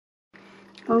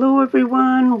Hello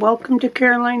everyone, welcome to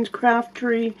Caroline's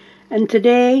Craftery, and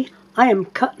today I am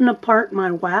cutting apart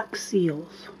my wax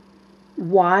seals.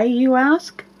 Why, you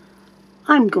ask?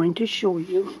 I'm going to show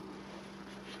you.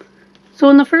 So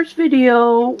in the first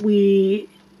video we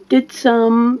did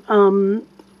some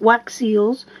wax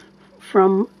seals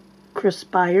from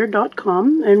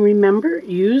Craspire.com, and remember,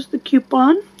 use the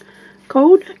coupon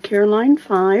code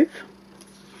Caroline5.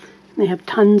 They have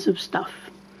tons of stuff.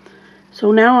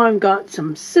 So now I've got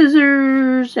some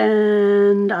scissors,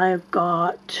 and I've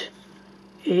got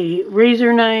a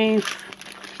razor knife,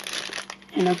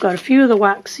 and I've got a few of the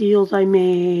wax seals I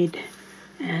made,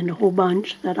 and a whole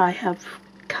bunch that I have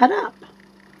cut up.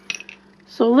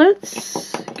 So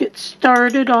let's get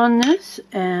started on this,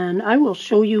 and I will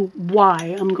show you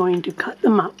why I'm going to cut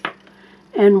them up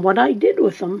and what I did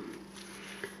with them.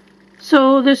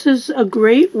 So this is a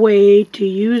great way to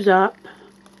use up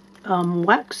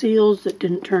wax seals that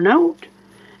didn't turn out,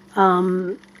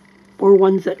 or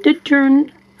ones that did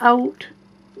turn out,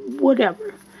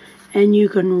 whatever. And you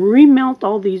can remelt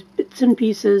all these bits and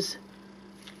pieces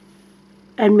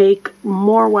and make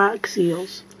more wax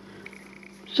seals.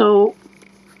 So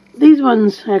these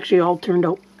ones actually all turned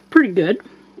out pretty good.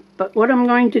 But what I'm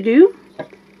going to do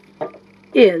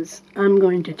is I'm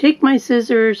going to take my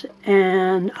scissors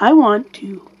and I want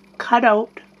to cut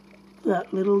out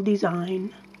that little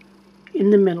design in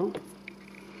the middle.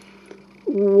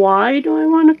 Why do I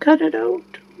want to cut it out?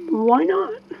 Why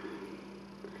not?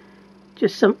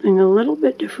 Just something a little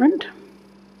bit different.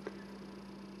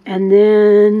 And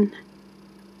then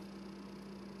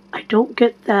I don't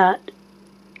get that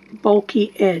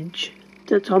bulky edge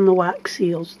that's on the wax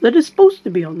seals, that is supposed to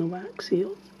be on the wax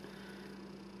seals.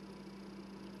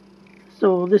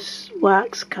 So this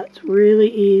wax cuts really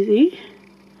easy.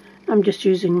 I'm just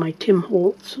using my Tim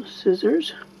Holtz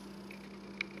scissors.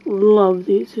 Love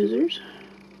these scissors.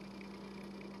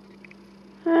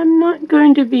 I'm not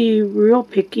going to be real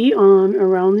picky on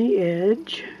around the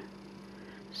edge.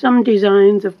 Some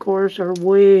designs, of course, are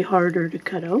way harder to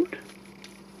cut out.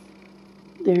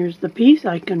 There's the piece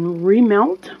I can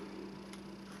remelt.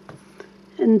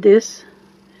 And this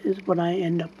is what I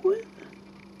end up with.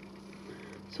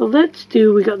 So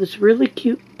we got this really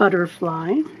cute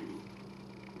butterfly.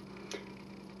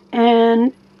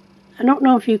 And I don't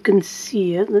know if you can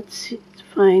see it. Let's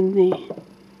find the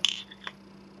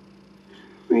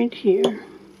right here.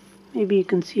 Maybe you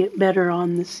can see it better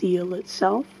on the seal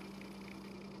itself.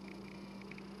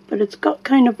 But it's got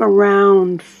kind of a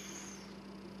round,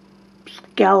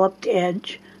 scalloped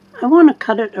edge. I want to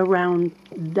cut it around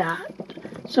that.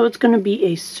 So it's going to be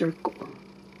a circle.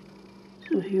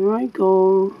 So here I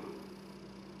go.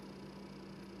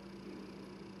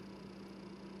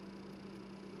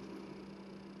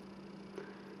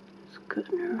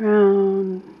 Cutting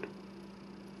around.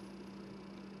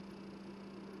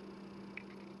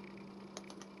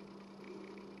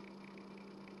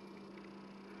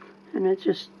 And it's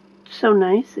just so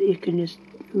nice that you can just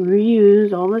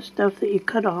reuse all the stuff that you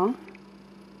cut off.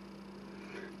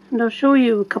 And I'll show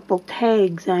you a couple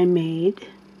tags I made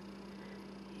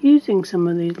using some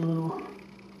of these little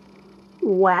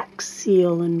wax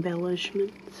seal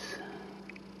embellishments.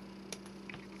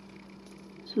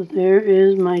 So there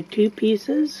is my two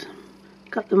pieces.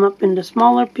 Cut them up into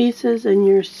smaller pieces and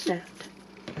you're set.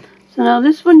 So now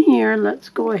this one here, let's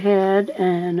go ahead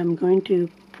and I'm going to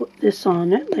put this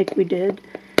on it like we did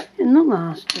in the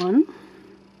last one.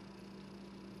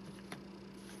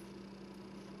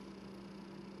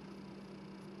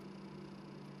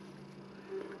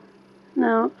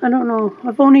 Now, I don't know,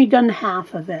 I've only done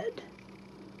half of it.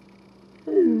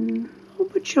 And I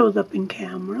hope it shows up in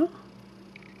camera.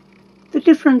 The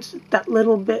difference that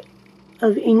little bit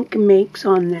of ink makes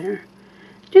on there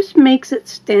just makes it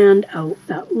stand out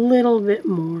that little bit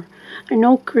more. I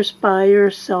know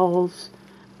Craspire sells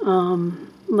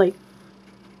like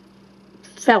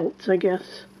felts, I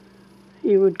guess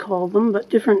you would call them, but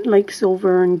different, like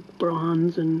silver and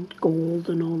bronze and gold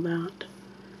and all that.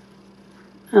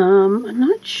 I'm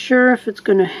not sure if it's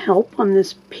going to help on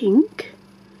this pink,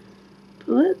 but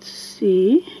let's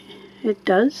see. It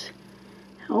does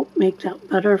help make that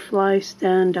butterfly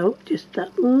stand out just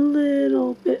that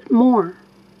little bit more.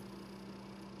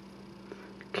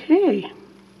 Okay,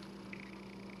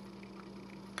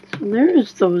 so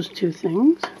there's those two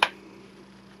things.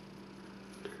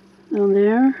 Now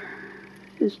there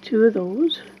is two of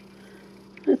those.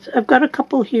 I've got a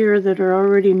couple here that are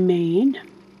already made.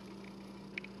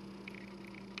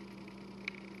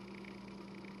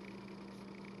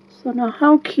 So now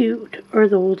how cute are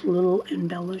those little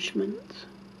embellishments?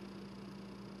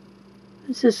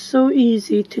 This is so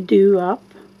easy to do up.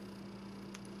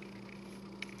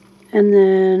 And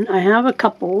then I have a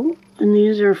couple, and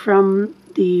these are from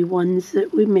the ones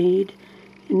that we made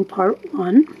in part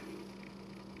 1.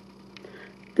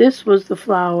 This was the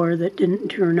flower that didn't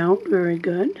turn out very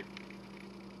good,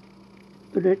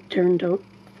 but it turned out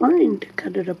fine to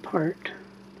cut it apart.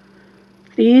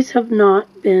 These have not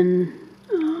been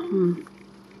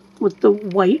with the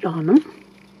white on them.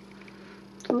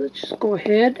 So let's just go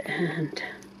ahead and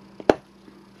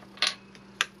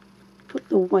put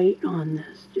the white on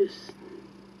this.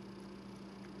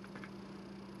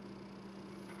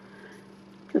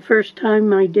 The first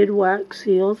time I did wax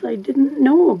seals, I didn't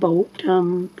know about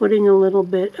putting a little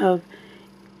bit of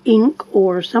ink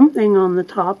or something on the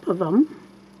top of them,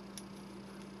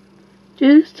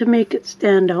 just to make it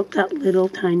stand out that little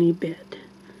tiny bit.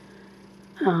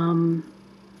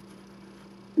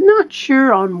 Not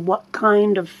sure on what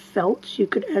kind of felts you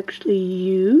could actually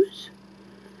use.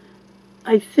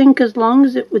 I think as long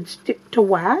as it would stick to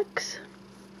wax,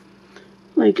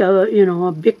 like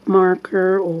a Bic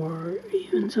marker or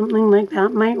even something like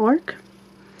that might work.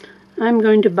 I'm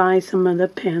going to buy some of the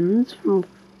pens from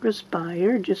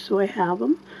Craspire just so I have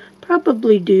them.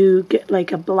 Probably do get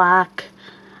like a black,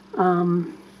 a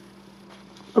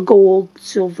gold,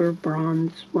 silver,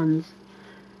 bronze ones.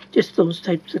 Just those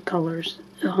types of colors.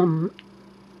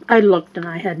 I looked and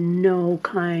I had no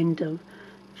kind of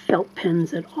felt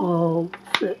pens at all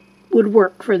that would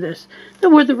work for this, that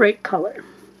were the right color.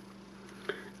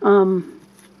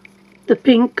 The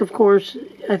pink, of course,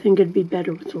 I think it'd be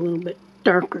better with a little bit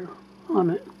darker on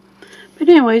it. But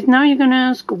anyways, now you're going to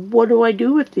ask, what do I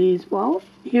do with these? Well,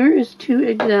 here is 2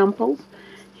 examples.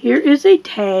 Here is a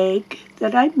tag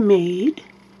that I made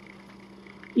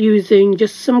using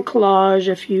just some collage,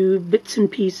 a few bits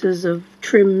and pieces of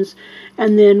trims,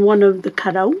 and then one of the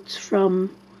cutouts from,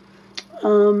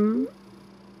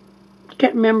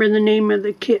 can't remember the name of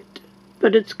the kit,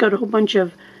 but it's got a whole bunch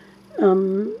of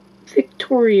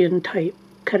Victorian type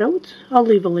cutouts. I'll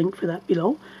leave a link for that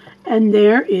below. And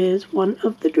there is one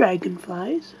of the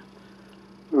dragonflies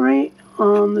right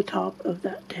on the top of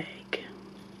that tag.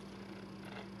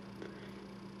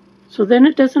 So then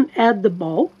it doesn't add the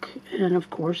bulk, and of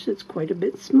course it's quite a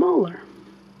bit smaller.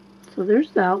 So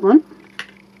there's that one.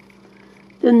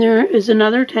 Then there is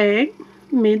another tag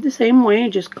made the same way,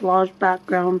 just collage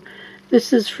background.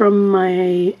 This is from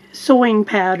my sewing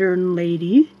pattern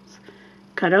ladies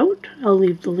cutout. I'll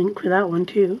leave the link for that one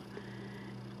too.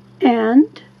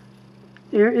 And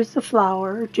there is the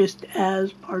flower just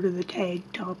as part of the tag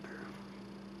topper.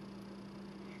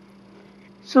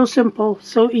 So simple,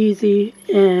 so easy,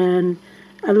 and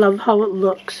I love how it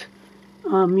looks.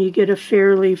 You get a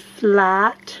fairly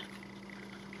flat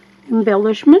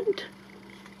embellishment.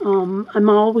 I'm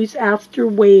always after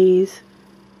ways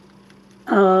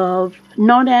of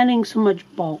not adding so much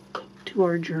bulk to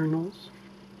our journals,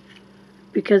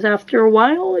 because after a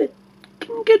while it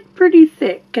can get pretty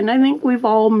thick, and I think we've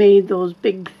all made those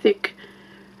big thick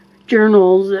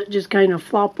journals that just kind of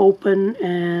flop open,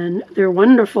 and they're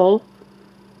wonderful,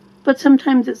 but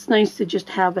sometimes it's nice to just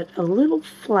have it a little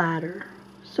flatter.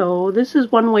 So this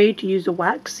is one way to use a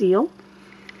wax seal,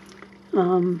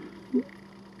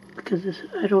 because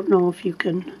I don't know if you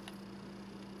can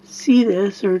see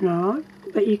this or not,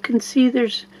 but you can see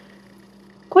there's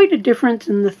quite a difference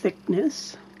in the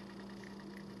thickness.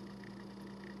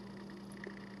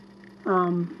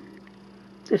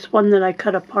 This one that I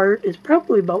cut apart is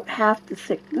probably about half the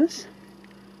thickness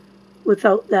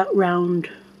without that round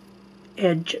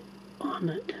edge on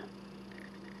it.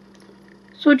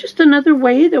 So just another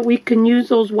way that we can use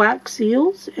those wax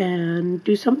seals and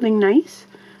do something nice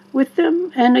with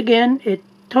them. And again, it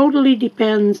totally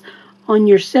depends on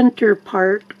your center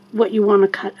part, what you want to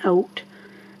cut out.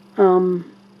 Some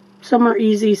are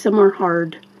easy, some are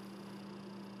hard.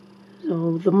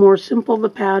 So the more simple the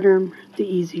pattern, the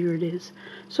easier it is.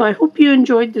 So I hope you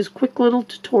enjoyed this quick little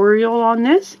tutorial on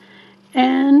this,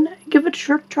 and give it a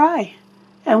short try.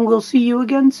 And we'll see you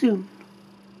again soon.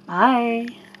 Bye.